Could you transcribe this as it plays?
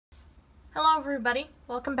Hello everybody,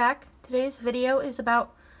 welcome back. Today's video is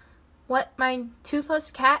about what my toothless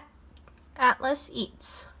cat Atlas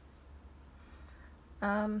eats.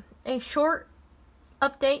 A short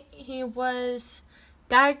update: he was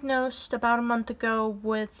diagnosed about a month ago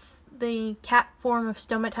with the cat form of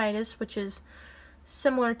stomatitis, which is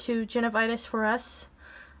similar to gingivitis for us.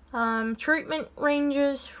 Treatment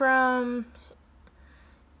ranges from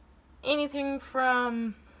anything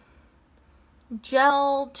from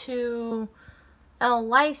gel to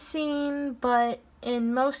L-lysine, but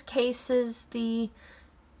in most cases the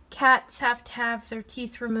cats have to have their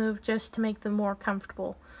teeth removed just to make them more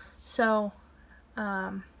comfortable. So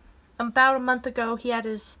about a month ago he had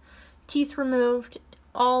his teeth removed,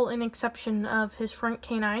 all in exception of his front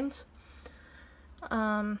canines.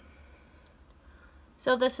 So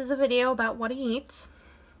this is a video about what he eats.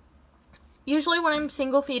 Usually when I'm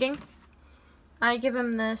single feeding, I give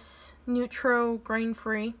him this Nutro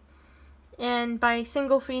grain-free, and by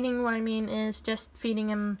single feeding what I mean is just feeding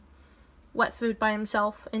him wet food by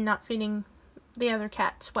himself and not feeding the other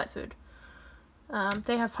cats wet food.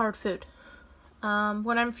 They have hard food.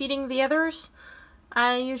 When I'm feeding the others,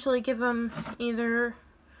 I usually give them either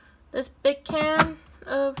this big can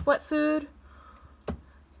of wet food,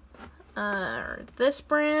 this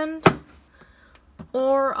brand,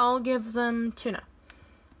 or I'll give them tuna,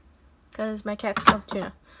 because my cats love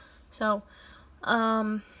tuna. So,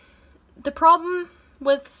 the problem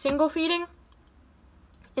with single feeding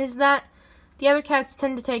is that the other cats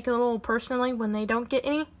tend to take it a little personally when they don't get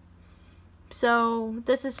any. So,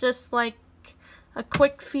 this is just like a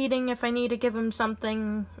quick feeding if I need to give them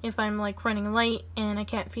something, if I'm like running late and I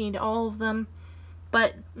can't feed all of them.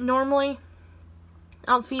 But normally,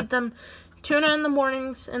 I'll feed them tuna in the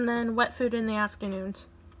mornings and then wet food in the afternoons.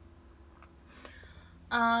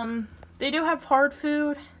 They do have hard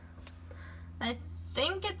food. I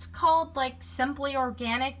think it's called like Simply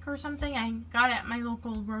Organic or something. I got it at my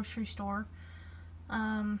local grocery store.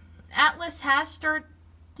 Atlas has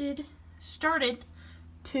started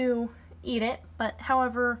to eat it, but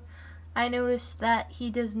however, I noticed that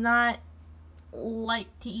he does not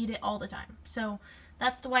like to eat it all the time. So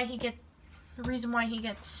that's the reason why he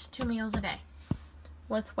gets 2 meals a day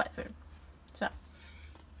with wet food. So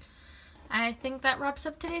I think that wraps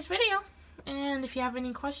up today's video, and if you have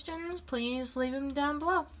any questions, please leave them down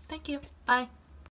below. Thank you. Bye.